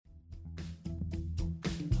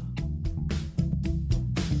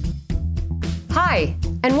Hi,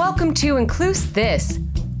 and welcome to Include This.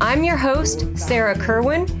 I'm your host, Sarah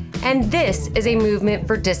Kerwin, and this is a movement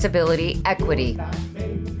for disability equity.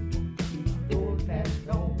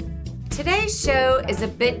 Today's show is a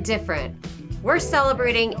bit different. We're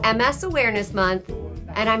celebrating MS Awareness Month,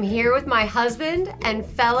 and I'm here with my husband and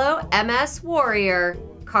fellow MS warrior,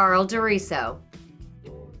 Carl DeRiso.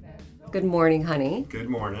 Good morning, honey. Good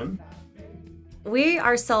morning. We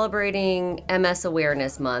are celebrating MS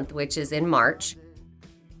Awareness Month, which is in March.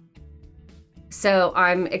 So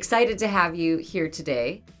I'm excited to have you here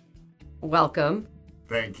today. Welcome.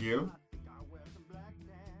 Thank you.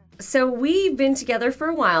 So we've been together for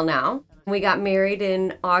a while now. We got married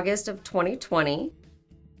in August of 2020.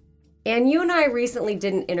 And you and I recently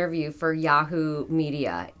did an interview for Yahoo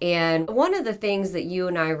Media. And one of the things that you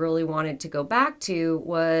and I really wanted to go back to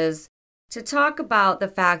was to talk about the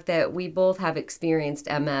fact that we both have experienced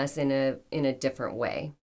MS in a different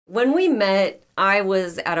way. When we met, I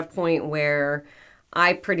was at a point where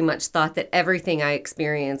I pretty much thought that everything I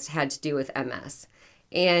experienced had to do with MS.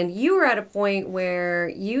 And you were at a point where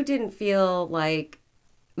you didn't feel like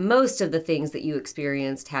most of the things that you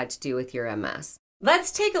experienced had to do with your MS.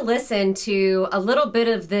 Let's take a listen to a little bit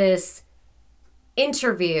of this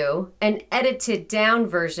interview, an edited down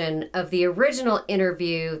version of the original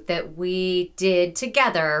interview that we did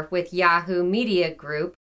together with Yahoo Media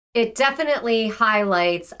Group. It definitely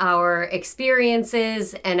highlights our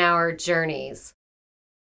experiences and our journeys.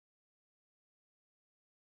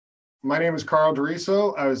 My name is Carl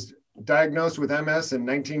DeRiso. I was diagnosed with MS in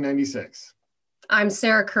 1996. I'm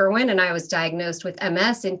Sarah Kerwin, and I was diagnosed with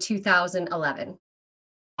MS in 2011.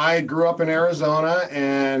 I grew up in Arizona,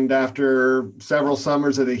 and after several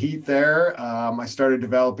summers of the heat there, I started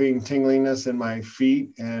developing tingliness in my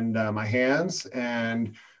feet and my hands.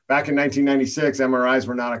 And back in 1996, MRIs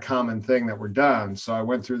were not a common thing that were done. So I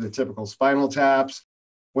went through the typical spinal taps,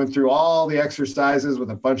 went through all the exercises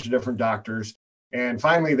with a bunch of different doctors. And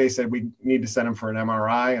finally, they said, we need to send him for an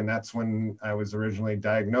MRI. And that's when I was originally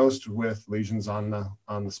diagnosed with lesions on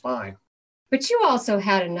the spine. But you also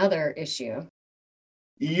had another issue.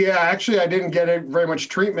 Yeah, actually, I didn't get very much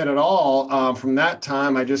treatment at all. From that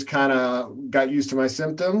time, I just kind of got used to my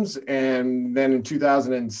symptoms. And then in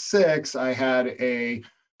 2006, I had a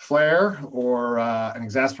flare or an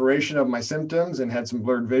exacerbation of my symptoms and had some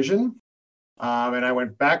blurred vision. And I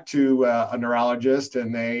went back to a neurologist,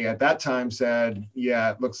 and they at that time said,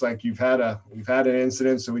 yeah, it looks like you've had an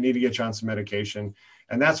incident, so we need to get you on some medication.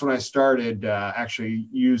 And that's when I started actually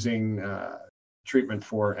using treatment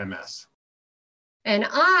for MS. And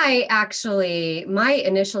my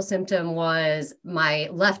initial symptom was my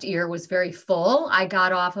left ear was very full. I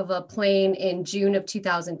got off of a plane in June of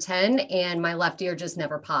 2010, and my left ear just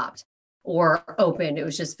never popped or opened. It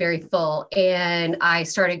was just very full. And I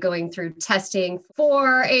started going through testing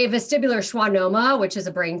for a vestibular schwannoma, which is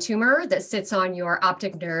a brain tumor that sits on your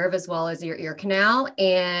optic nerve as well as your ear canal.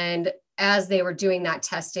 And as they were doing that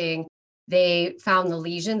testing, they found the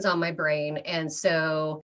lesions on my brain. And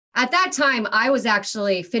so at that time, I was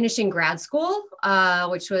actually finishing grad school,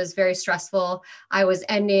 which was very stressful. I was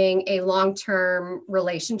ending a long-term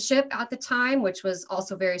relationship at the time, which was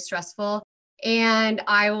also very stressful. And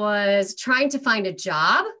I was trying to find a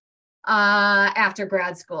job after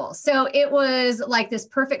grad school. So it was like this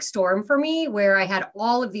perfect storm for me where I had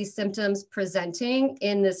all of these symptoms presenting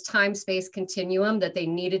in this time-space continuum that they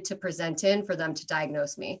needed to present in for them to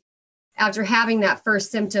diagnose me. After having that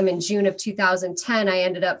first symptom in June of 2010, I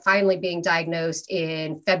ended up finally being diagnosed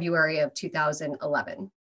in February of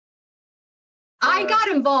 2011. I got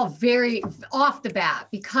involved very off the bat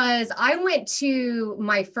because I went to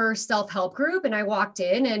my first self-help group and I walked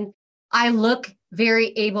in and I look very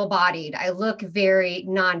able-bodied. I look very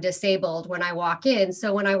non-disabled when I walk in.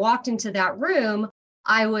 So when I walked into that room,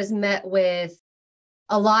 I was met with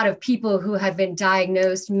a lot of people who had been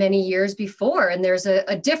diagnosed many years before. And there's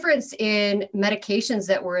a difference in medications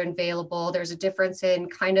that were available. There's a difference in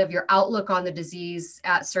kind of your outlook on the disease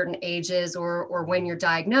at certain ages or when you're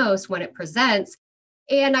diagnosed, when it presents.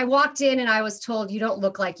 And I walked in and I was told, you don't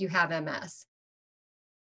look like you have MS.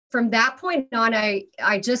 From that point on, I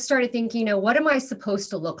just started thinking, what am I supposed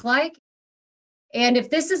to look like? And if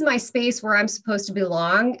this is my space where I'm supposed to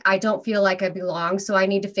belong, I don't feel like I belong. So I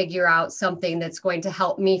need to figure out something that's going to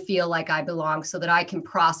help me feel like I belong so that I can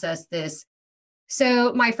process this.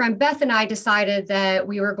 So my friend Beth and I decided that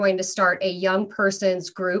we were going to start a young person's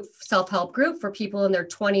group, self-help group for people in their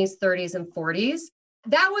 20s, 30s, and 40s.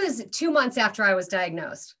 That was 2 months after I was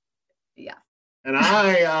diagnosed. Yeah. And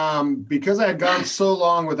I, because I had gone so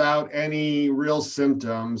long without any real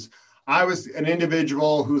symptoms, I was an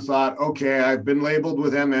individual who thought, okay, I've been labeled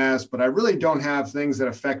with MS, but I really don't have things that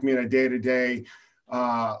affect me in a day-to-day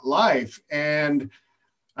life. And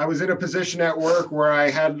I was in a position at work where I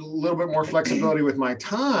had a little bit more flexibility with my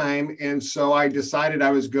time. And so I decided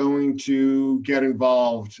I was going to get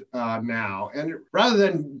involved now. And rather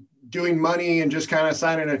than doing money and just kind of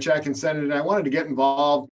signing a check and sending it, I wanted to get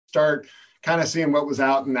involved, start kind of seeing what was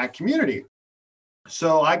out in that community.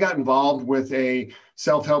 So I got involved with a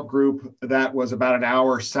self-help group that was about an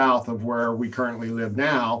hour south of where we currently live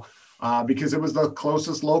now, because it was the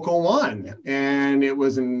closest local one. And it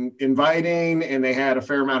was inviting, and they had a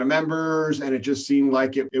fair amount of members, and it just seemed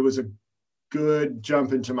like it was a good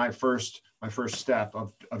jump into my first step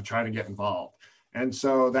of trying to get involved. And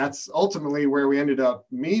so that's ultimately where we ended up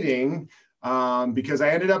meeting, because I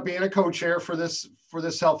ended up being a co-chair for this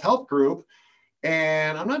self-help group.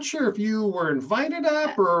 And I'm not sure if you were invited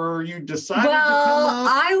up or you decided to come up.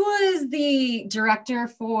 I was the director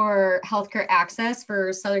for healthcare access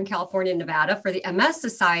for Southern California and Nevada for the MS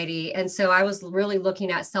Society. And so I was really looking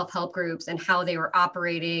at self-help groups and how they were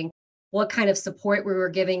operating, what kind of support we were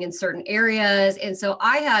giving in certain areas. And so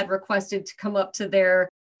I had requested to come up to their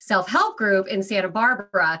self-help group in Santa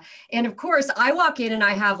Barbara. And of course, I walk in and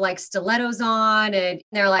I have like stilettos on, and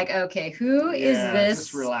they're like, okay, who is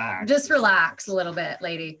this? Just relax a little bit,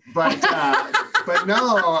 lady. But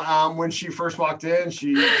no, when she first walked in,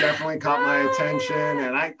 she definitely caught my attention.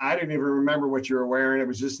 And I didn't even remember what you were wearing. It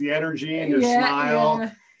was just the energy and your smile.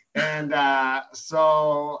 Yeah. And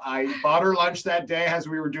so I bought her lunch that day as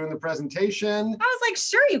we were doing the presentation. I was like,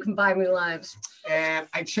 sure, you can buy me lunch. And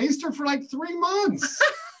I chased her for like 3 months.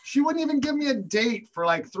 She wouldn't even give me a date for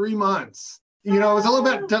like 3 months. You know, it was a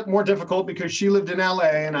little bit more difficult because she lived in LA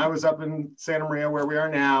and I was up in Santa Maria where we are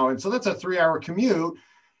now. And so that's a 3-hour commute.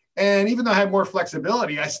 And even though I had more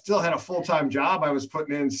flexibility, I still had a full-time job. I was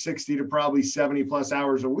putting in 60 to probably 70 plus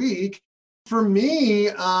hours a week. For me,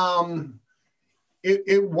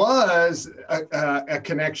 it was a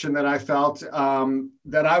connection that I felt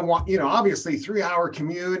that I want, you know, obviously 3-hour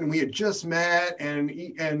commute, and we had just met, and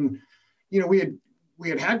you know, we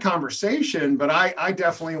had conversation, but I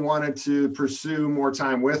definitely wanted to pursue more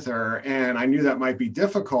time with her, and I knew that might be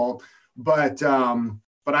difficult, but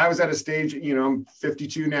I was at a stage, you know, I'm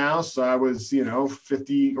 52 now, so I was, you know,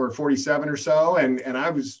 50 or 47 or so, and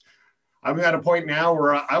I'm at a point now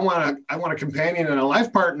where I want a companion and a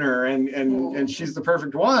life partner, and she's the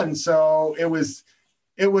perfect one. So it was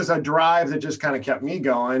a drive that just kind of kept me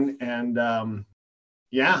going. And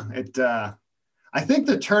I think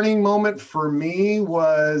the turning moment for me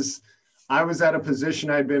was I was at a position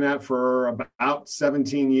I'd been at for about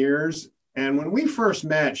 17 years. And when we first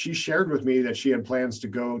met, she shared with me that she had plans to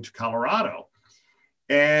go to Colorado.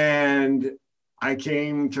 And I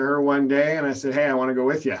came to her one day and I said, hey, I want to go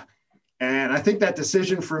with you. And I think that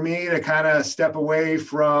decision for me to kind of step away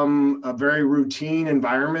from a very routine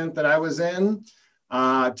environment that I was in,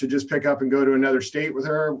 to just pick up and go to another state with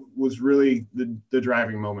her, was really the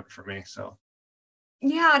driving moment for me. So.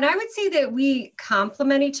 Yeah. And I would say that we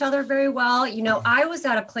complement each other very well. You know, I was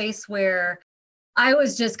at a place where I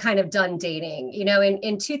was just kind of done dating, you know,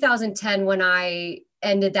 in 2010, when I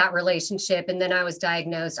ended that relationship and then I was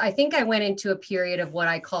diagnosed, I think I went into a period of what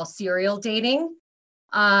I call serial dating.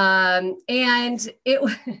 And it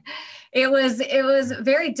was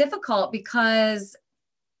very difficult because,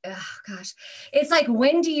 oh gosh, it's like,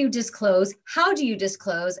 when do you disclose? How do you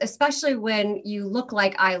disclose? Especially when you look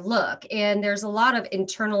like I look. And there's a lot of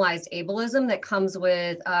internalized ableism that comes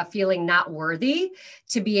with feeling not worthy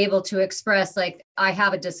to be able to express, like, I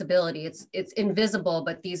have a disability. It's invisible,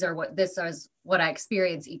 but this is what I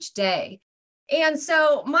experience each day. And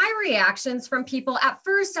so my reactions from people, at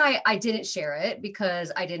first, I didn't share it because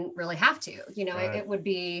I didn't really have to, you know, right. It would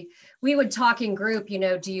be, we would talk in group, you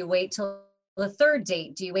know, do you wait till the 3rd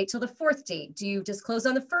date? Do you wait till the 4th date? Do you disclose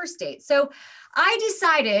on the 1st date? So I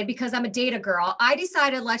decided, because I'm a data girl,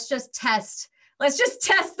 let's just test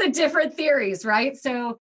the different theories, right?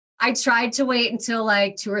 So I tried to wait until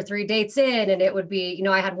like 2 or 3 dates in, and it would be, you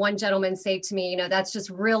know, I had one gentleman say to me, you know, that's just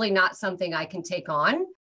really not something I can take on.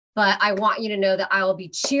 But I want you to know that I will be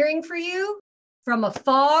cheering for you from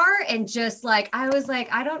afar. And just like, I was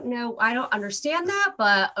like, I don't know, I don't understand that,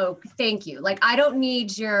 but oh, thank you. Like, I don't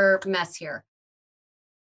need your mess here.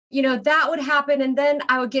 You know, that would happen. And then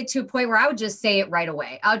I would get to a point where I would just say it right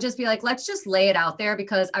away. I would just be like, let's just lay it out there,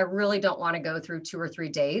 because I really don't want to go through 2 or 3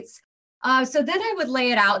 dates. So then I would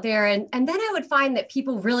lay it out there. And then I would find that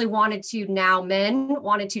people really men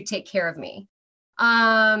wanted to take care of me.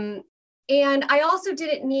 And I also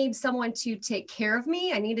didn't need someone to take care of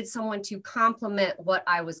me. I needed someone to complement what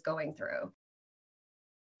I was going through.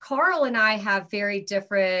 Carl and I have very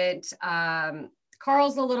different,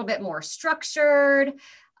 Carl's a little bit more structured.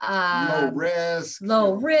 Low risk.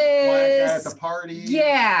 Low risk. Quiet guy at the party.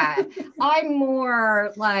 Yeah. I'm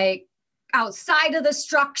more like outside of the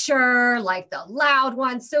structure, like the loud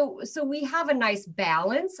one. So we have a nice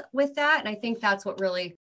balance with that. And I think that's what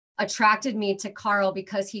really attracted me to Carl,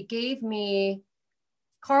 because he gave me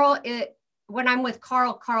when I'm with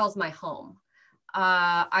Carl, Carl's my home.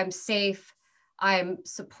 I'm safe. I'm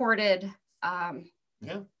supported.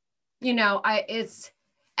 It's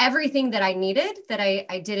everything that I needed that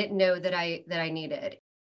I didn't know that I needed.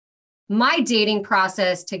 My dating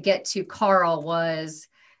process to get to Carl was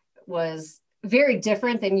very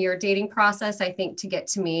different than your dating process, I think, to get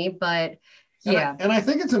to me. But yeah. And I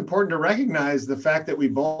think it's important to recognize the fact that we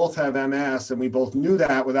both have MS, and we both knew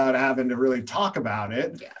that without having to really talk about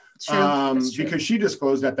it. Yeah, true. Because she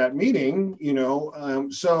disclosed at that meeting,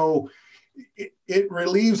 so it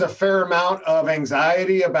relieves a fair amount of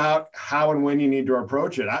anxiety about how and when you need to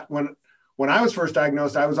approach it. When I was first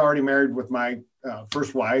diagnosed, I was already married with my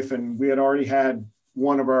first wife, and we had already had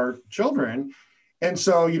one of our children. And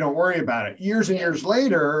so you don't worry about it. Years and years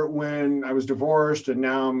later, when I was divorced and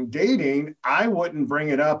now I'm dating, I wouldn't bring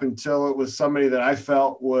it up until it was somebody that I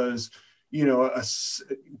felt was,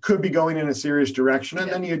 could be going in a serious direction.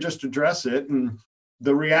 And then you just address it. And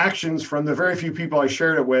the reactions from the very few people I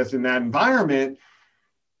shared it with in that environment,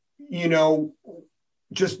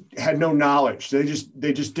 just had no knowledge. They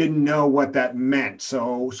just didn't know what that meant.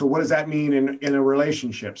 So what does that mean in a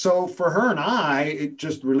relationship? So for her and I, it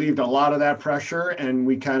just relieved a lot of that pressure, and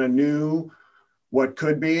we kind of knew what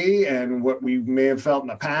could be and what we may have felt in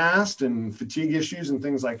the past, and fatigue issues and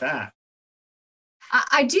things like that.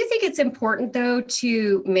 I do think it's important, though,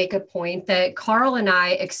 to make a point that Carl and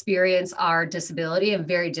I experience our disability in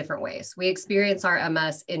very different ways. We experience our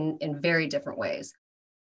MS in very different ways.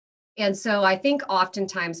 And so I think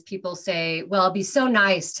oftentimes people say, well, it'd be so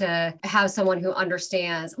nice to have someone who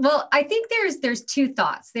understands. Well, I think there's two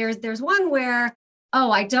thoughts. There's one where, oh,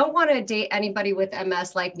 I don't want to date anybody with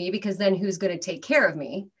MS like me, because then who's going to take care of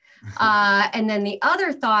me? And then the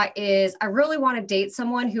other thought is, I really want to date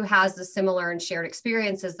someone who has the similar and shared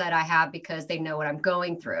experiences that I have, because they know what I'm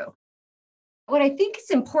going through. What I think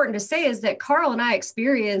is important to say is that Carl and I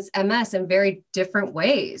experience MS in very different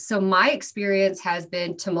ways. So my experience has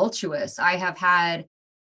been tumultuous. I have had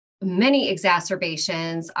many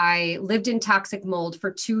exacerbations. I lived in toxic mold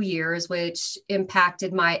for 2 years, which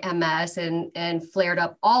impacted my MS and flared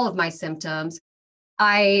up all of my symptoms.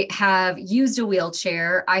 I have used a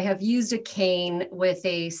wheelchair. I have used a cane with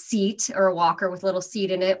a seat, or a walker with a little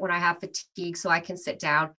seat in it, when I have fatigue so I can sit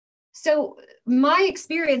down. So my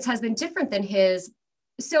experience has been different than his.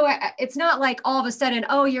 So it's not like all of a sudden,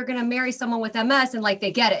 oh, you're going to marry someone with MS and like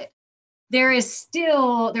they get it. There's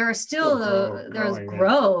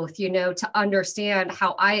growth, to understand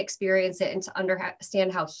how I experience it and to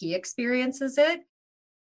understand how he experiences it.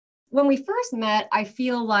 When we first met, I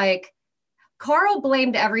feel like Carl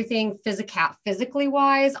blamed everything physically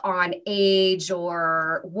wise on age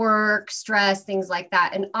or work, stress, things like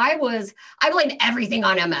that. And I blamed everything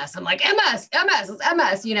on MS. I'm like, MS, it's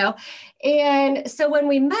MS, And so when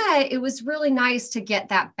we met, it was really nice to get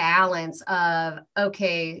that balance of,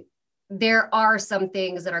 okay, there are some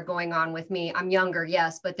things that are going on with me. I'm younger,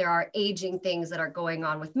 yes, but there are aging things that are going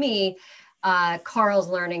on with me. Carl's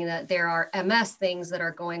learning that there are MS things that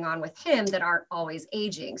are going on with him that aren't always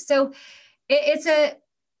aging. So it's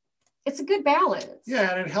a good balance.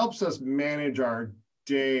 Yeah, and it helps us manage our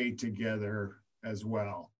day together as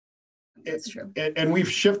well. It's true. And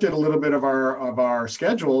we've shifted a little bit of our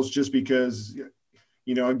schedules, just because,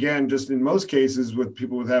 again, just in most cases with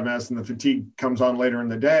people with MS and the fatigue comes on later in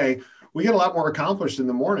the day, we get a lot more accomplished in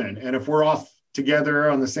the morning. And if we're off together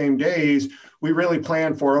on the same days, we really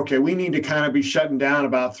plan for, okay, we need to kind of be shutting down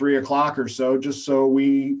about 3 o'clock or so, just so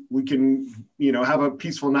we can, have a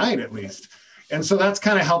peaceful night at least. And so that's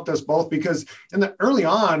kind of helped us both, because early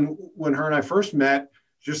on, when her and I first met,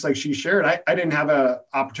 just like she shared, I didn't have an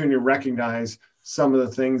opportunity to recognize some of the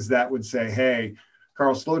things that would say, hey,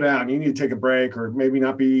 Carl, slow down. You need to take a break, or maybe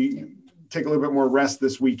take a little bit more rest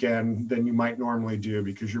this weekend than you might normally do,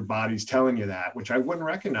 because your body's telling you that, which I wouldn't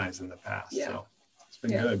recognize in the past. Yeah. So it's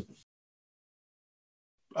been good.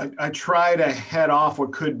 I try to head off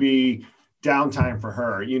what could be downtime for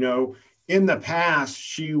her. In the past,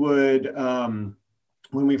 she would,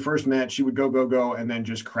 when we first met, she would go, and then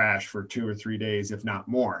just crash for 2 or 3 days, if not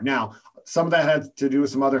more. Now, some of that had to do with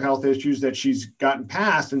some other health issues that she's gotten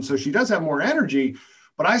past. And so she does have more energy,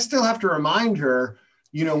 but I still have to remind her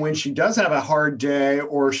when she does have a hard day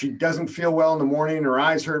or she doesn't feel well in the morning, her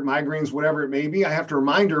eyes hurt, migraines, whatever it may be, I have to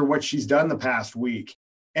remind her what she's done the past week.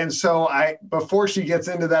 And so before she gets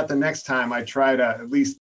into that the next time, I try to at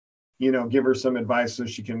least, give her some advice so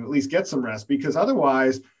she can at least get some rest, because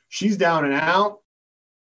otherwise she's down and out.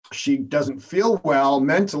 She doesn't feel well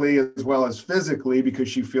mentally as well as physically because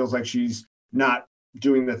she feels like she's not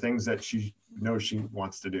doing the things that she knows she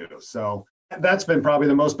wants to do. So that's been probably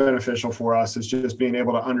the most beneficial for us, is just being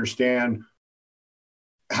able to understand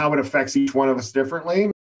how it affects each one of us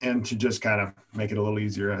differently and to just kind of make it a little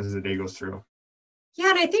easier as the day goes through. Yeah,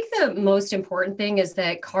 and I think the most important thing is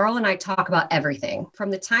that Carl and I talk about everything. From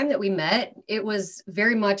the time that we met, it was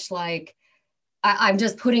very much like, I'm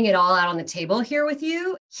just putting it all out on the table here with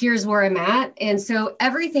you. Here's where I'm at. And so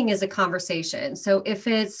everything is a conversation. So if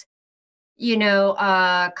it's,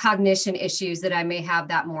 cognition issues that I may have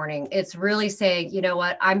that morning, it's really saying, you know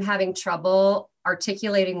what, I'm having trouble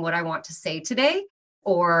articulating what I want to say today,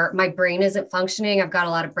 or my brain isn't functioning. I've got a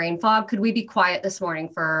lot of brain fog. Could we be quiet this morning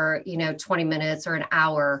for, 20 minutes or an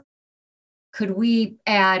hour? Could we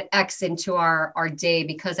add X into our day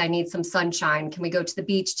because I need some sunshine? Can we go to the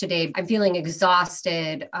beach today? I'm feeling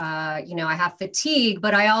exhausted. I have fatigue,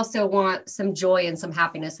 but I also want some joy and some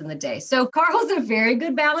happiness in the day. So Carl's a very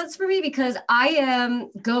good balance for me because I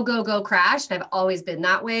am go, go, go crash. I've always been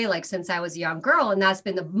that way, like since I was a young girl. And that's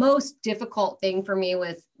been the most difficult thing for me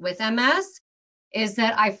with MS, is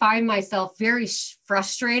that I find myself very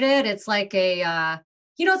frustrated. It's like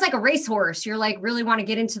it's like a racehorse. You're like really want to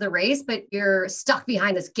get into the race, but you're stuck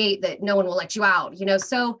behind this gate that no one will let you out,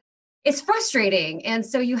 so it's frustrating. And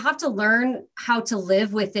so you have to learn how to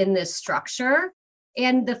live within this structure.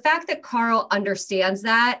 And the fact that Carl understands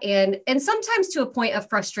that, and sometimes to a point of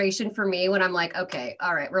frustration for me when I'm like, okay,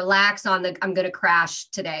 all right, relax I'm going to crash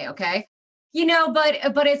today. Okay.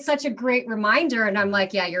 But it's such a great reminder. And I'm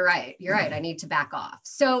like, yeah, you're right. I need to back off.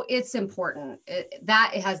 So it's important.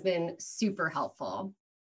 That has been super helpful.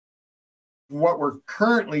 What we're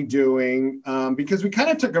currently doing, because we kind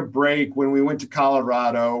of took a break when we went to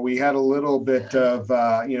Colorado. We had a little bit of,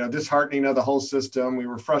 disheartening of the whole system. We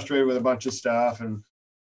were frustrated with a bunch of stuff. And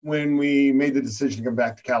when we made the decision to come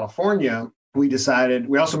back to California, we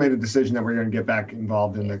also made a decision that we're going to get back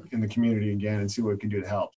involved in the community again and see what we can do to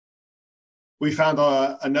help. We found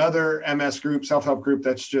another MS group, self-help group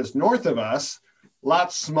that's just north of us,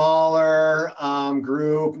 lot smaller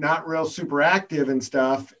group, not real super active and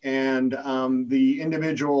stuff. And the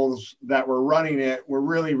individuals that were running it were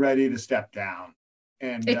really ready to step down.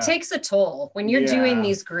 And it takes a toll when you're doing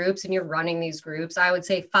these groups and you're running these groups. I would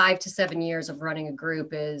say 5 to 7 years of running a group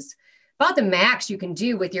is about the max you can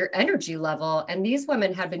do with your energy level. And these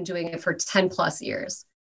women had been doing it for 10 plus years.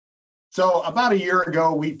 So about a year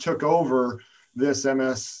ago, we took over this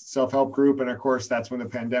MS self-help group. And of course, that's when the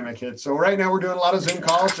pandemic hit. So right now we're doing a lot of Zoom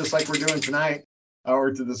calls, just like we're doing tonight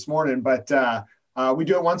or to this morning. But we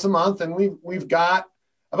do it once a month, and we've got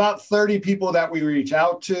about 30 people that we reach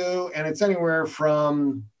out to. And it's anywhere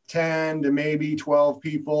from 10 to maybe 12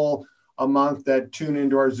 people a month that tune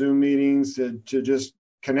into our Zoom meetings to just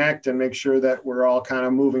connect and make sure that we're all kind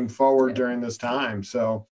of moving forward during this time.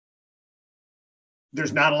 So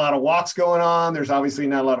there's not a lot of walks going on. There's obviously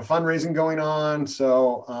not a lot of fundraising going on.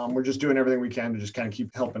 So we're just doing everything we can to just kind of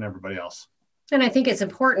keep helping everybody else. And I think it's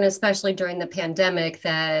important, especially during the pandemic,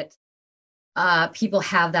 that people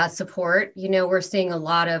have that support. We're seeing a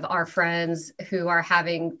lot of our friends who are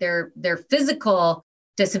having their physical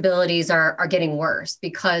disabilities are getting worse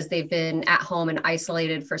because they've been at home and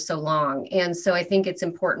isolated for so long. And so I think it's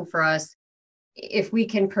important for us, if we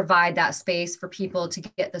can provide that space for people to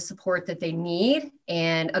get the support that they need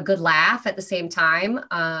and a good laugh at the same time,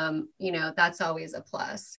 that's always a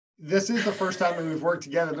plus. This is the first time that we've worked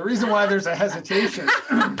together. The reason why there's a hesitation,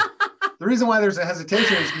 is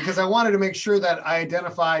because I wanted to make sure that I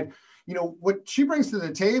identified, what she brings to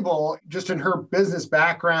the table just in her business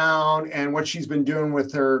background and what she's been doing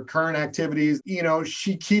with her current activities.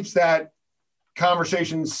 She keeps that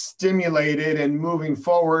conversation stimulated and moving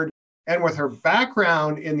forward. And with her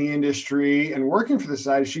background in the industry and working for the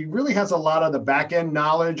society, she really has a lot of the back end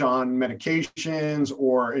knowledge on medications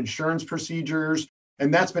or insurance procedures.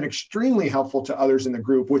 And that's been extremely helpful to others in the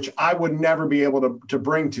group, which I would never be able to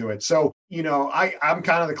bring to it. So, I'm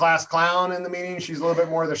kind of the class clown in the meeting. She's a little bit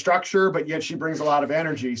more of the structure, but yet she brings a lot of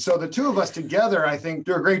energy. So the two of us together, I think,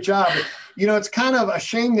 do a great job. It's kind of a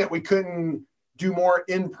shame that we couldn't do more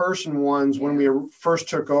in-person ones when we first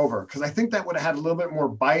took over, because I think that would have had a little bit more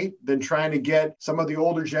bite than trying to get some of the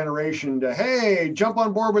older generation to, hey, jump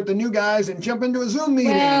on board with the new guys and jump into a Zoom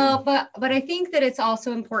meeting. Well, but I think that it's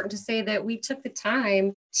also important to say that we took the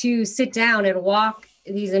time to sit down and walk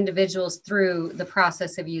these individuals through the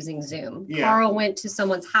process of using Zoom. Yeah. Carl went to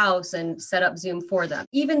someone's house and set up Zoom for them.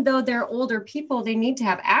 Even though they're older people, they need to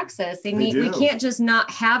have access. We can't just not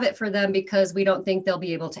have it for them because we don't think they'll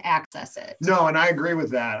be able to access it. No, and I agree with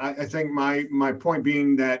that. I think my point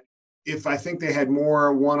being that if I think they had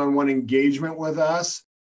more one-on-one engagement with us,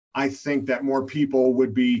 I think that more people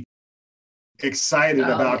would be excited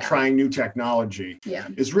about trying new technology. Yeah.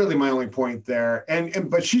 Is really my only point there.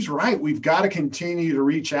 But she's right. We've got to continue to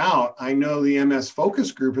reach out. I know the MS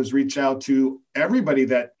Focus Group has reached out to everybody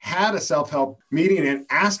that had a self-help meeting and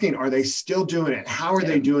asking, are they still doing it? How are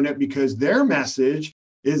they doing it? Because their message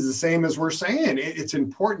is the same as we're saying. It's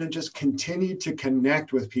important to just continue to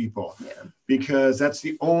connect with people because that's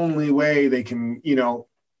the only way they can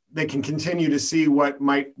continue to see what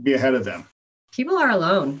might be ahead of them. People are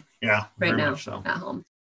alone. Yeah, right now at home.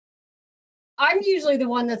 I'm usually the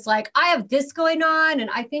one that's like, I have this going on. And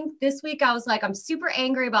I think this week I was like, I'm super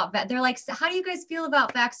angry about that. They're like, so how do you guys feel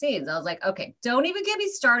about vaccines? I was like, okay, don't even get me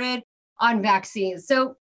started on vaccines.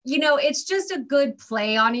 So, it's just a good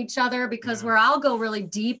play on each other because where I'll go really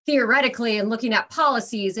deep theoretically and looking at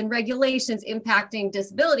policies and regulations impacting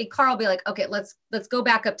disability, Carl will be like, okay, let's go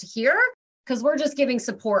back up to here because we're just giving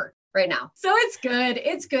support right now. So it's good.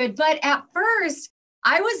 It's good. But at first,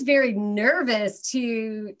 I was very nervous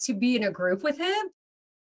to be in a group with him.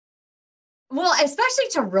 Well, especially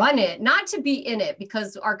to run it, not to be in it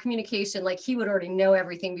because our communication, like he would already know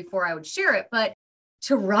everything before I would share it, but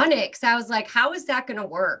to run it. Cause I was like, how is that going to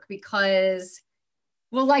work? Because,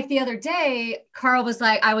 well, like the other day, Carl was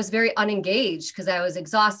like, I was very unengaged because I was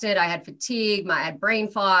exhausted. I had fatigue, I had brain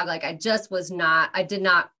fog. Like I could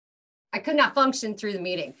not function through the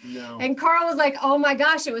meeting. No. And Carl was like, oh my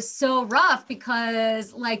gosh, it was so rough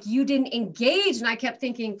because like you didn't engage. And I kept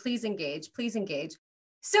thinking, please engage, please engage.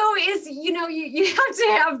 So you have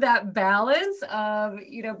to have that balance of,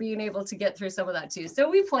 being able to get through some of that too. So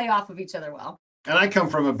we play off of each other well. And I come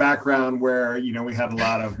from a background where, we had a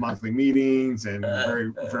lot of monthly meetings and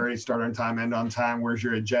very, very start on time, end on time. Where's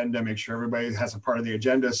your agenda? Make sure everybody has a part of the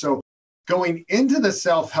agenda. So going into the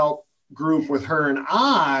self-help group with her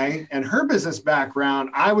and her business background,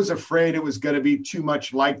 I was afraid it was going to be too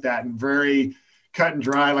much like that and very cut and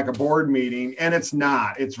dry, like a board meeting. And it's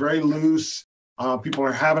not. It's very loose. People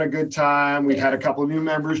are having a good time. We've had a couple of new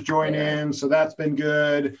members join in, so that's been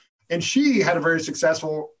good. And she had a very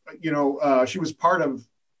successful, she was part of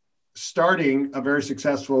starting a very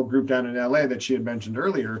successful group down in LA that she had mentioned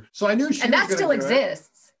earlier. So I knew she and that still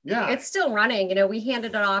exists. Yeah. It's still running. We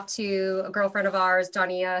handed it off to a girlfriend of ours,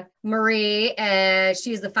 Dania Marie, and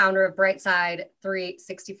she's the founder of Brightside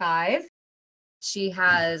 365. She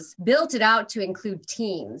has built it out to include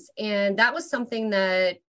teens. And that was something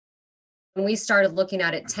that when we started looking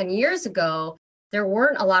at it 10 years ago, there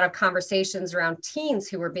weren't a lot of conversations around teens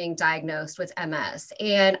who were being diagnosed with MS.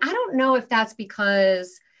 And I don't know if that's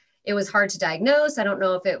because it was hard to diagnose. I don't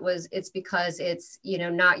know if it's because it's,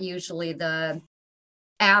 not usually the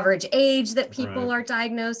average age that people are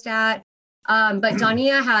diagnosed at. But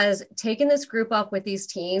Dania has taken this group up with these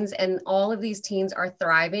teens, and all of these teens are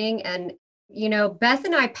thriving. And, Beth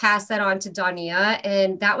and I passed that on to Dania,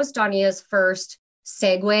 and that was Dania's first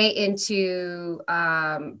segue into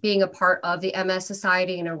being a part of the MS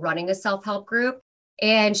Society and running a self-help group.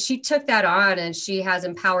 And she took that on, and she has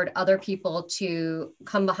empowered other people to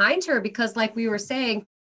come behind her because, like we were saying,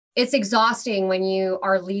 it's exhausting when you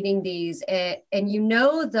are leading these and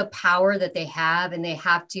the power that they have, and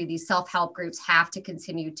these self-help groups have to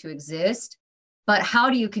continue to exist. But how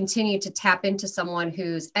do you continue to tap into someone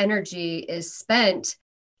whose energy is spent,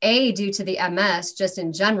 due to the MS, just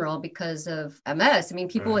in general, because of MS? I mean,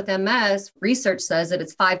 people with MS, research says that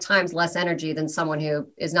it's 5 times less energy than someone who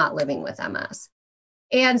is not living with MS.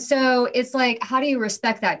 And so it's like, how do you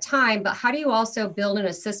respect that time? But how do you also build in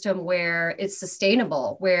a system where it's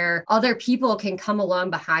sustainable, where other people can come along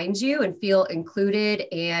behind you and feel included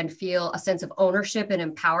and feel a sense of ownership and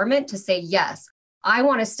empowerment to say, yes, I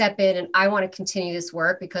want to step in and I want to continue this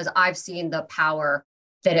work because I've seen the power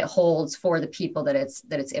that it holds for the people that it's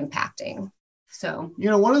impacting. So,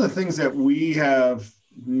 one of the things that we have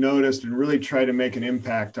noticed and really try to make an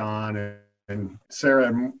impact on, and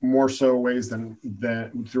Sarah more so ways than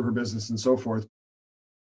through her business and so forth,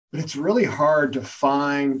 but it's really hard to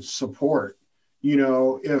find support.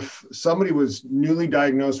 If somebody was newly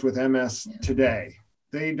diagnosed with MS today,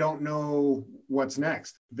 they don't know what's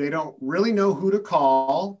next. They don't really know who to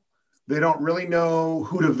call. They don't really know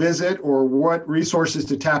who to visit or what resources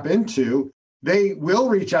to tap into. They will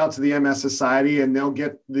reach out to the MS Society and they'll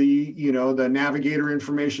get the navigator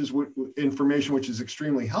information, which is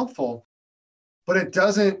extremely helpful, but it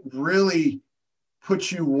doesn't really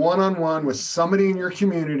put you one-on-one with somebody in your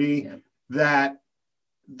community that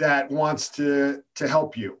wants to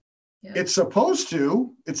help you. Yeah. It's supposed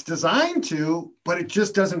to, it's designed to, but it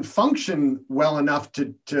just doesn't function well enough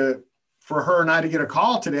for her and I to get a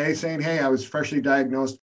call today saying, hey, I was freshly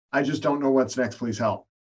diagnosed. I just don't know what's next. Please help.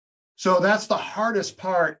 So that's the hardest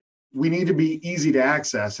part. We need to be easy to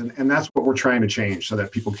access. And that's what we're trying to change so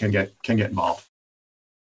that people can get involved.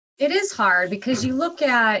 It is hard because you look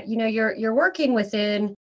at, you're working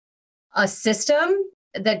within a system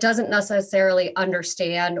that doesn't necessarily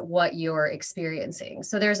understand what you're experiencing.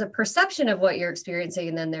 So there's a perception of what you're experiencing,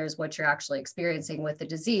 and then there's what you're actually experiencing with the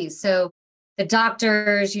disease. So the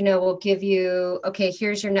doctors, will give you, okay,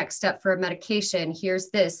 here's your next step for a medication. Here's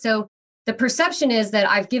this. So the perception is that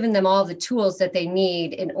I've given them all the tools that they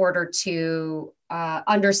need in order to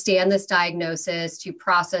understand this diagnosis, to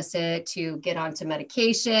process it, to get onto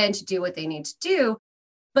medication, to do what they need to do.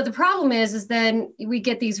 But the problem is then we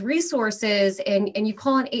get these resources and you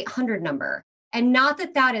call an 800 number. And not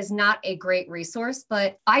that that is not a great resource,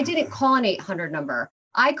 but I didn't call an 800 number.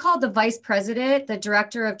 I called the vice president, the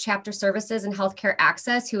director of chapter services and healthcare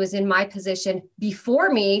access, who was in my position before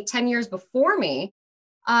me, 10 years before me.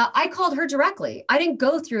 I called her directly. I didn't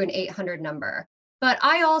go through an 800 number, but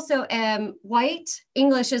I also am white.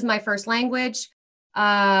 English is my first language.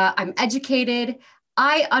 I'm educated.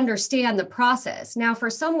 I understand the process. Now, for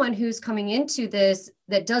someone who's coming into this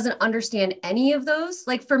that doesn't understand any of those,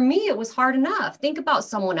 like for me, it was hard enough. Think about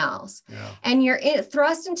someone else. Yeah. And you're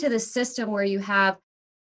thrust into this system where you have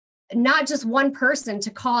not just one person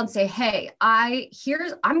to call and say, hey,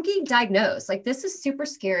 I'm getting diagnosed. Like, this is super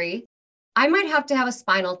scary. I might have to have a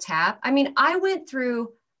spinal tap. I mean, I'm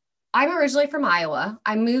originally from Iowa.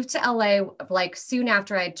 I moved to LA like soon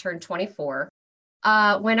after I had turned 24.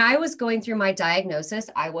 When I was going through my diagnosis,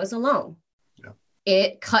 I was alone. Yeah.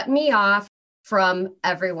 It cut me off from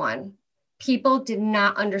everyone. People did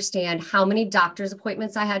not understand how many doctor's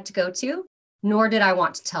appointments I had to go to, nor did I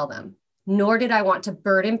want to tell them. Nor did I want to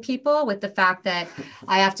burden people with the fact that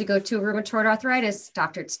I have to go to a rheumatoid arthritis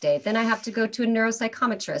doctor today. Then I have to go to a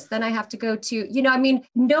neuropsychometrist. Then I have to go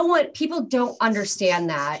to, people don't understand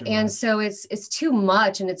that. And so it's too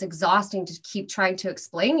much and it's exhausting to keep trying to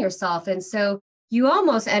explain yourself. And so you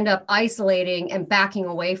almost end up isolating and backing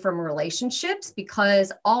away from relationships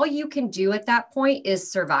because all you can do at that point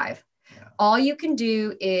is survive. Yeah. All you can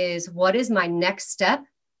do is, what is my next step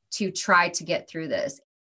to try to get through this?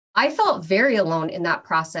 I felt very alone in that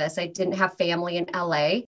process. I didn't have family in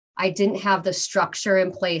LA. I didn't have the structure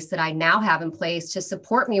in place that I now have in place to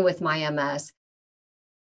support me with my MS.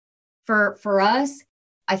 For us,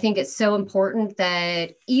 I think it's so important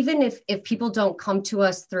that even if people don't come to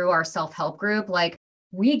us through our self-help group, like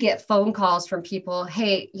we get phone calls from people,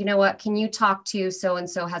 hey, you know what, can you talk to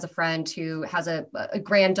so-and-so has a friend who has a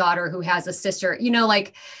granddaughter who has a sister,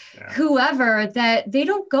 whoever, that they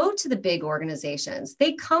don't go to the big organizations.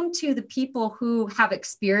 They come to the people who have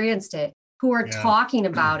experienced it, who are talking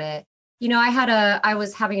about it. I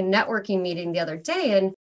was having a networking meeting the other day,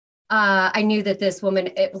 and I knew that this woman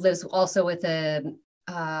lives also with a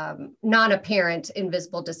non-apparent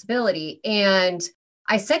invisible disability. And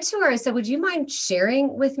I said to her, I said, would you mind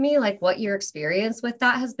sharing with me like what your experience with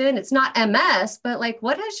that has been? It's not MS, but like,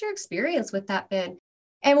 what has your experience with that been?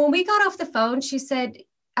 And when we got off the phone, she said,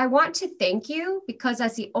 I want to thank you because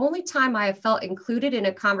that's the only time I have felt included in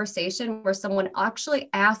a conversation where someone actually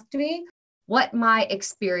asked me what my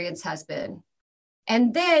experience has been.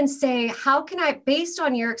 And then say, how can I, based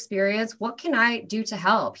on your experience, what can I do to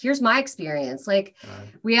help? Here's my experience. Like,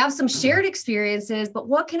 we have some shared experiences, but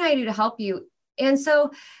what can I do to help you? And so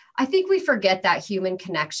I think we forget that human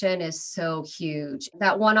connection is so huge,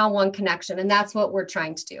 that one-on-one connection. And that's what we're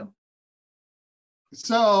trying to do.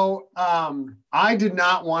 So I did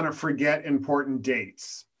not want to forget important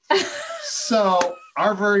dates. So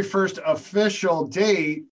our very first official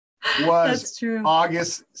date was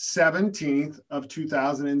August 17th of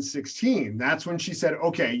 2016. That's when she said,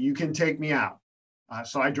 okay, you can take me out.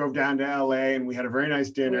 So I drove down to LA and we had a very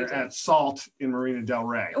nice dinner at Salt in Marina Del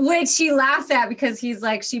Rey. Which she laughs at because he's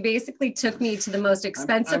like, she basically took me to the most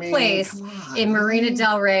expensive place in Marina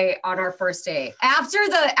Del Rey on our first date. After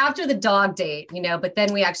the dog date, but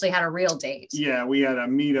then we actually had a real date. Yeah, we had a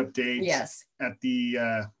meetup date at the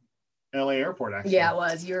LA airport, actually. Yeah, it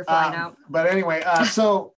was. You were flying out. But anyway,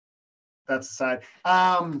 so that's aside.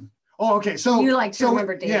 Okay. So you like to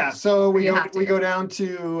remember dates. Yeah. So we go down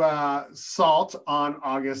to Salt on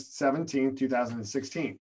August 17th,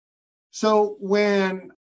 2016. So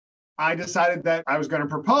when I decided that I was going to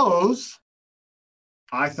propose,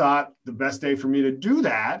 I thought the best day for me to do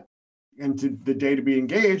that, and the day to be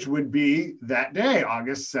engaged would be that day,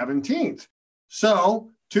 August 17th.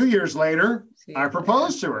 So 2 years later, I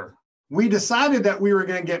proposed to her. We decided that we were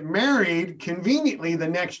going to get married conveniently the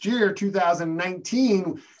next year,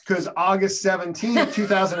 2019, because August 17th,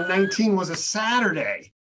 2019 was a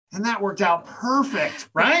Saturday. And that worked out perfect,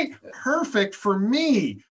 right? Perfect for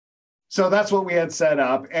me. So that's what we had set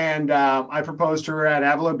up. And I proposed to her at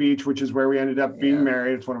Avila Beach, which is where we ended up being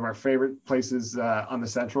married. It's one of our favorite places on the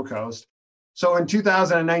Central Coast. So in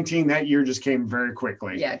 2019, that year just came very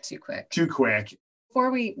quickly. Yeah, too quick. Too quick.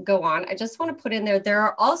 Before we go on, I just want to put in there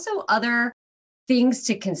are also other things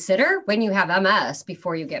to consider when you have MS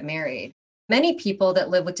before you get married. Many people that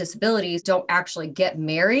live with disabilities don't actually get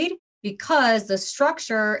married because the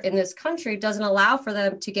structure in this country doesn't allow for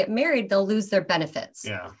them to get married. They'll lose their benefits.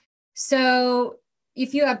 Yeah. So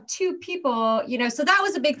if you have two people, so that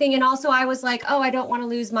was a big thing. And also I was like, oh, I don't want to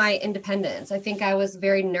lose my independence. I think I was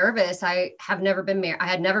very nervous. I had never been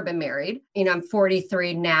married. I'm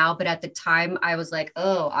 43 now, but at the time I was like,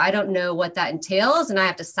 oh, I don't know what that entails. And I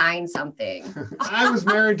have to sign something. I was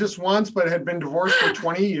married just once, but had been divorced for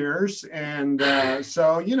 20 years. And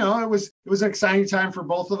so, it was an exciting time for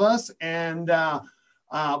both of us. And,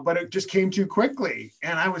 but it just came too quickly.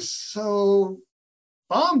 And I was so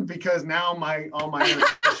bummed because now all my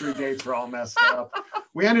anniversary dates are all messed up.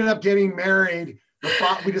 We ended up getting married.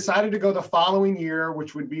 We decided to go the following year,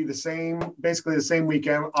 which would be basically the same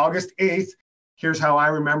weekend, August 8th. Here's how I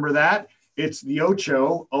remember that. It's the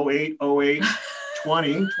Ocho, 08, 08,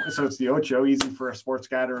 20. So it's the Ocho, easy for a sports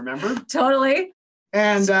guy to remember. Totally.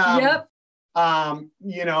 And, yep.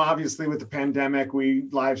 Obviously with the pandemic, we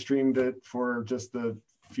live streamed it for just the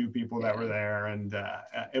few people that were there, and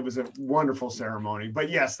it was a wonderful ceremony. But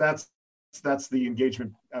yes, that's the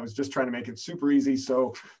engagement. I was just trying to make it super easy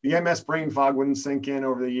so the MS brain fog wouldn't sink in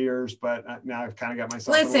over the years, but now I've kind of got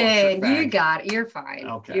myself. Listen, you got it. You're fine.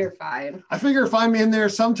 Okay, you're fine. I figure if I'm in there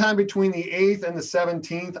sometime between the 8th and the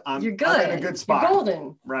 17th, you're good. I'm in a good spot. You're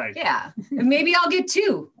golden. Right. Yeah, and maybe I'll get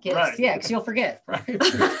 2 gifts. Right. Yeah, because you'll forget. Right.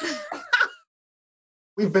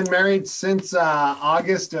 We've been married since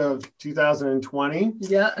August of 2020.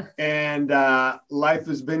 Yeah. And life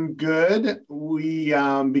has been good. We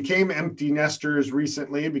became empty nesters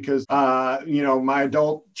recently because, my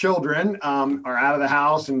adult children are out of the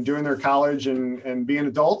house and doing their college and being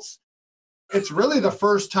adults. It's really the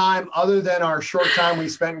first time, other than our short time we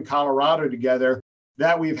spent in Colorado together,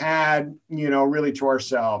 that we've had, really to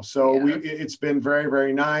ourselves. So it's been very,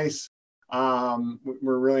 very nice.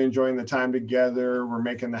 We're really enjoying the time together. We're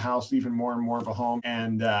making the house even more and more of a home,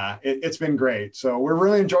 and it's been great. So we're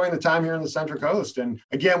really enjoying the time here in the Central Coast. And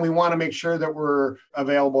again, we want to make sure that we're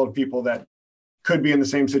available to people that could be in the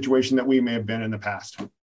same situation that we may have been in the past.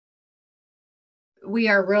 We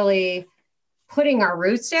are really putting our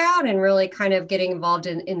roots down and really kind of getting involved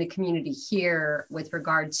in the community here with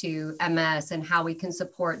regard to MS and how we can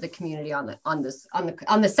support the community on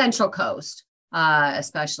the Central Coast,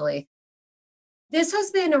 especially. This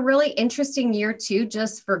has been a really interesting year too,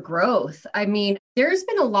 just for growth. I mean, there's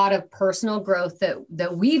been a lot of personal growth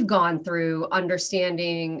that we've gone through,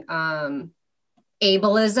 understanding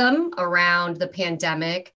ableism around the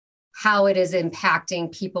pandemic, how it is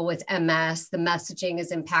impacting people with MS, the messaging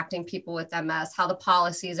is impacting people with MS, how the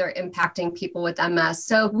policies are impacting people with MS.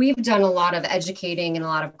 So we've done a lot of educating and a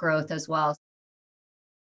lot of growth as well.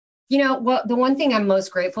 The one thing I'm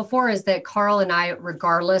most grateful for is that Carl and I,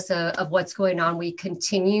 regardless of what's going on, we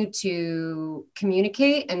continue to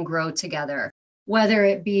communicate and grow together, whether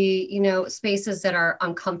it be, spaces that are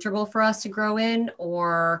uncomfortable for us to grow in,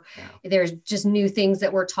 or there's just new things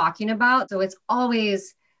that we're talking about. So it's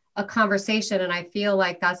always a conversation. And I feel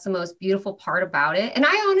like that's the most beautiful part about it. And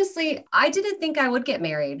I didn't think I would get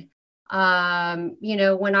married. After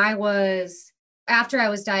I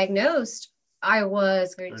was diagnosed, I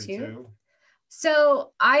was 32.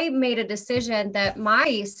 So I made a decision that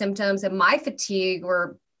my symptoms and my fatigue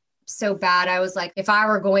were so bad. I was like, if I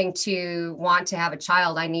were going to want to have a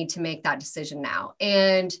child, I need to make that decision now.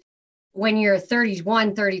 And when you're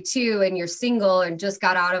 31, 32 and you're single and just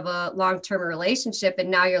got out of a long-term relationship,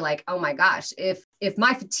 and now you're like, oh my gosh, if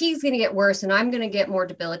my fatigue's going to get worse and I'm going to get more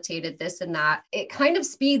debilitated, this and that, it kind of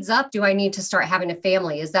speeds up. Do I need to start having a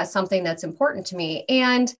family? Is that something that's important to me?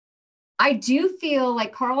 And I do feel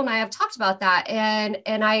like Carl and I have talked about that, and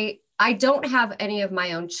I don't have any of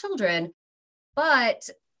my own children, but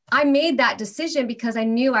I made that decision because I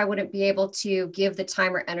knew I wouldn't be able to give the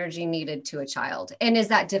time or energy needed to a child. And is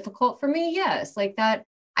that difficult for me? Yes, like that.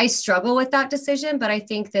 I struggle with that decision, but I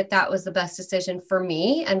think that was the best decision for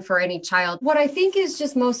me and for any child. What I think is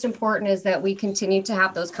just most important is that we continue to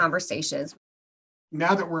have those conversations.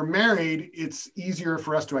 now that we're married, it's easier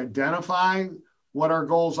for us to identify what our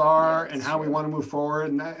goals are and how we want to move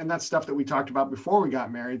forward. And that's stuff that we talked about before we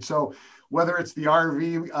got married. So whether it's the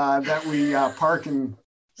RV that we park in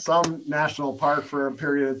some national park for a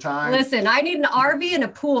period of time. Listen, I need an RV and a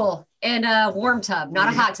pool and a warm tub, not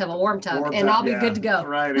a hot tub, a warm tub, and I'll be good to go.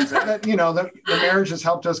 Right. Exactly. The marriage has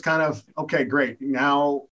helped us kind of, okay, great.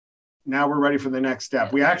 Now we're ready for the next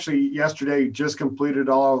step. We actually yesterday just completed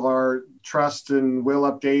all of our trust and will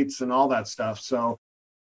updates and all that stuff. So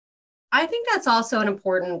I think that's also an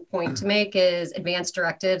important point to make is advanced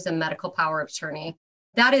directives and medical power of attorney.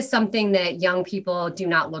 That is something that young people do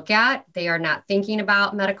not look at. They are not thinking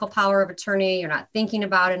about medical power of attorney. You're not thinking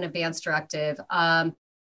about an advanced directive.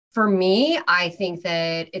 For me, I think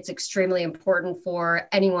that it's extremely important for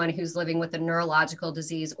anyone who's living with a neurological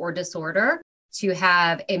disease or disorder to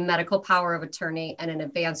have a medical power of attorney and an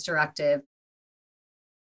advanced directive.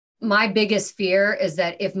 My biggest fear is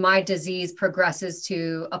that if my disease progresses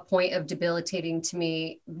to a point of debilitating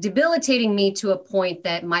me to a point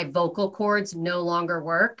that my vocal cords no longer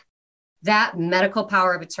work, that medical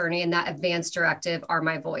power of attorney and that advanced directive are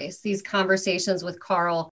my voice. These conversations with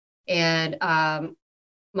Carl and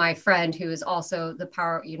my friend, who is also the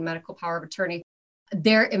medical power of attorney,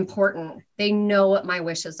 they're important. They know what my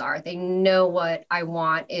wishes are. They know what I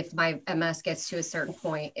want if my MS gets to a certain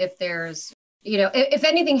point, if there's if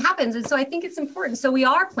anything happens. And so I think it's important. So we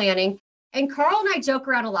are planning. And Carl and I joke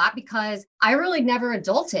around a lot because I really never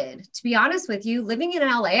adulted. To be honest with you, living in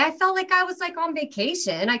LA, I felt like I was like on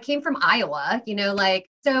vacation. I came from Iowa,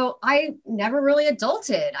 so I never really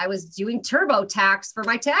adulted. I was doing TurboTax for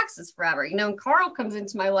my taxes forever, and Carl comes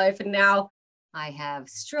into my life and now I have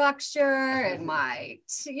structure and we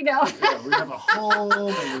have a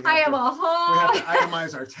home. I have a home. We have to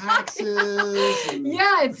itemize our taxes.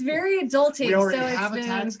 Yeah, it's very adulting. We already have a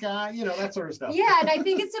tax guy, that sort of stuff. Yeah, and I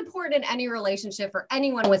think it's important in any relationship for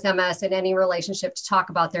anyone with MS in any relationship to talk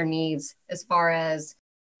about their needs as far as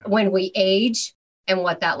when we age and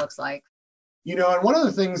what that looks like. And one of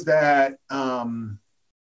the things that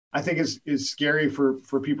I think is scary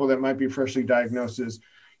for people that might be freshly diagnosed is,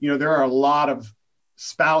 there are a lot of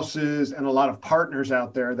spouses and a lot of partners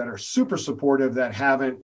out there that are super supportive that have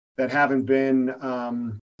never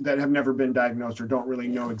been diagnosed or don't really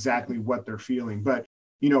know exactly what they're feeling. But,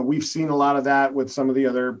 we've seen a lot of that with some of the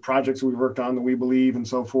other projects we've worked on, the We Believe and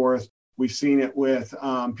so forth. We've seen it with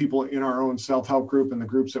people in our own self-help group and the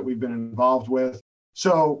groups that we've been involved with.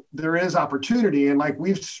 So there is opportunity. And like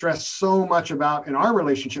we've stressed so much about in our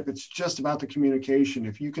relationship, it's just about the communication.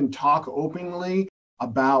 If you can talk openly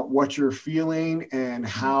about what you're feeling and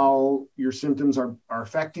how your symptoms are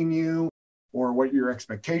affecting you or what your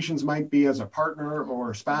expectations might be as a partner or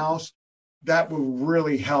a spouse, that will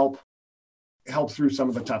really help through some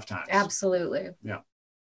of the tough times. Absolutely. Yeah.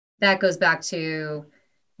 That goes back to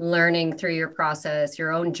learning through your process,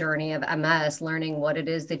 your own journey of MS, learning what it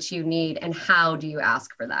is that you need and how do you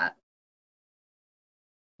ask for that?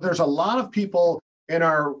 There's a lot of people in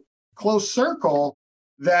our close circle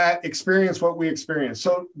that experience what we experience.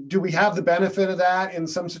 So do we have the benefit of that in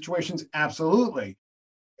some situations? Absolutely.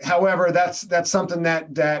 However, that's something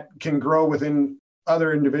that can grow within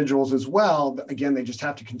other individuals as well. Again, they just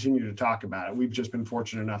have to continue to talk about it. We've just been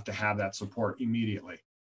fortunate enough to have that support immediately.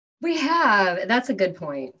 We have. That's a good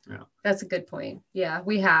point. Yeah. That's a good point. Yeah,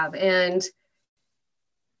 we have. And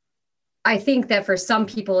I think that for some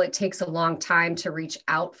people, it takes a long time to reach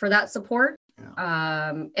out for that support.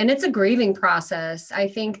 Yeah. And it's a grieving process. I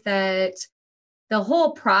think that the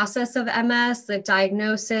whole process of MS, the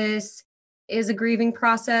diagnosis, is a grieving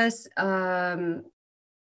process.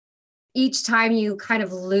 Each time you kind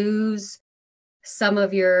of lose some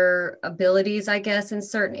of your abilities, I guess, in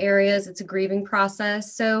certain areas, it's a grieving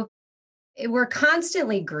process. So we're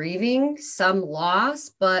constantly grieving some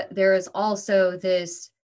loss, but there is also this,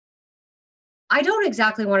 I don't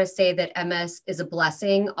exactly want to say that MS is a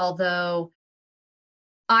blessing, although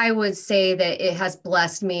I would say that it has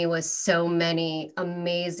blessed me with so many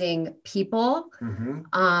amazing people.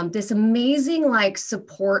 Mm-hmm. This amazing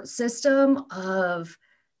support system of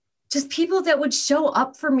just people that would show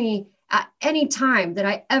up for me at any time that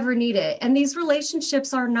I ever needed. And these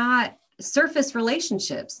relationships are not surface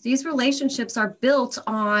relationships. These relationships are built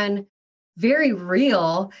on very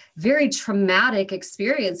real, very traumatic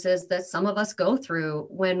experiences that some of us go through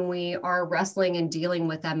when we are wrestling and dealing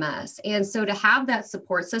with MS. And so to have that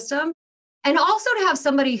support system, and also to have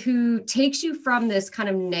somebody who takes you from this kind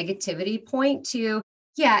of negativity point to,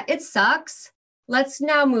 yeah, it sucks. Let's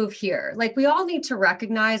now move here. We all need to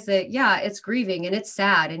recognize that, yeah, it's grieving and it's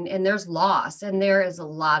sad and there's loss and there is a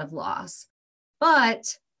lot of loss.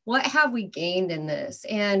 But what have we gained in this?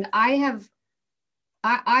 And I have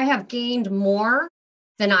gained more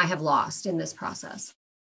than I have lost in this process.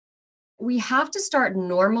 We have to start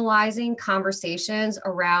normalizing conversations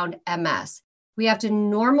around MS. We have to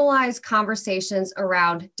normalize conversations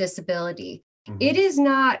around disability. Mm-hmm. It is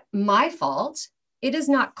not my fault. It is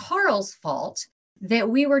not Carl's fault that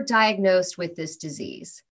we were diagnosed with this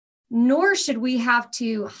disease, nor should we have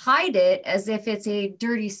to hide it as if it's a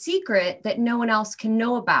dirty secret that no one else can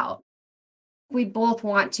know about. We both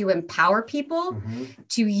want to empower people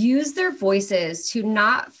to use their voices, to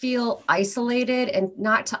not feel isolated and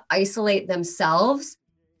not to isolate themselves,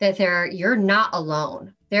 that you're not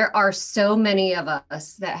alone. There are so many of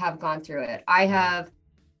us that have gone through it. I have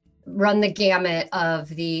run the gamut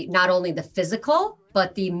of not only the physical,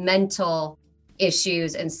 but the mental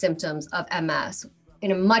issues and symptoms of MS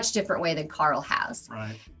in a much different way than Carl has.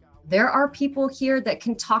 Right. There are people here that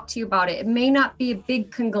can talk to you about it. It may not be a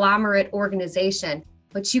big conglomerate organization,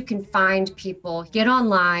 but you can find people, get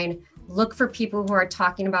online, look for people who are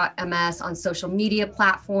talking about MS on social media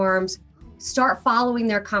platforms, start following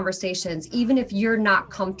their conversations, even if you're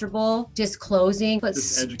not comfortable disclosing, but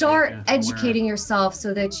start educating yourself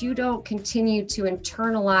so that you don't continue to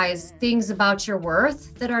internalize things about your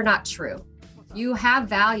worth that are not true. You have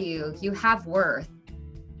value, you have worth.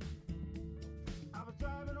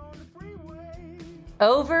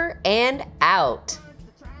 Over and out.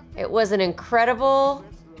 It was an incredible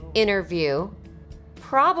interview.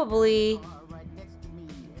 Probably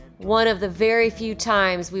one of the very few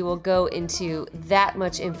times we will go into that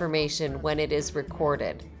much information when it is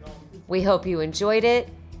recorded. We hope you enjoyed it.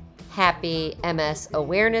 Happy MS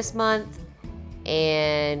Awareness Month.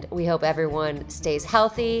 And we hope everyone stays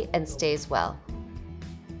healthy and stays well.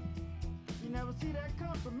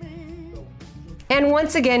 And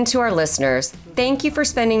once again, to our listeners, thank you for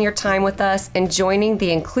spending your time with us and joining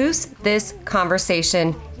the Incluse This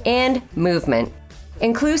conversation and movement.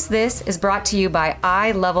 Incluse This is brought to you by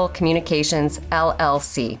iLevel Communications,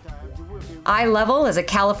 LLC. iLevel is a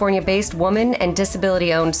California-based woman and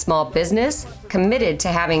disability-owned small business committed to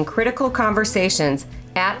having critical conversations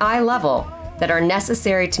at iLevel that are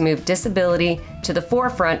necessary to move disability to the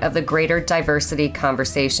forefront of the greater diversity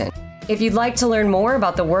conversation. If you'd like to learn more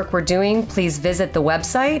about the work we're doing, please visit the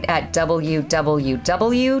website at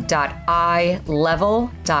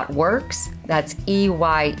www.ilevel.works. That's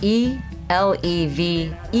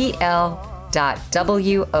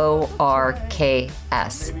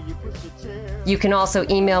EYELEVEL.WORKS. You can also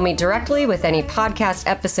email me directly with any podcast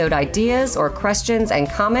episode ideas or questions and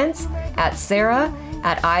comments at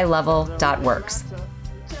sarah@ilevel.works.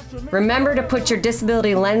 Remember to put your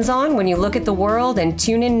disability lens on when you look at the world and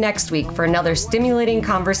tune in next week for another stimulating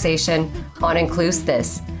conversation on Incluse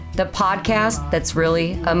This, the podcast that's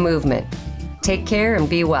really a movement. Take care and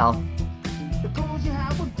be well.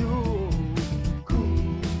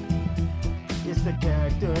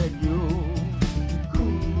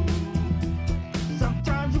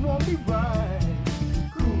 Sometimes you won't be right.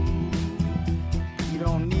 You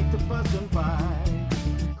don't need to fuss and fight.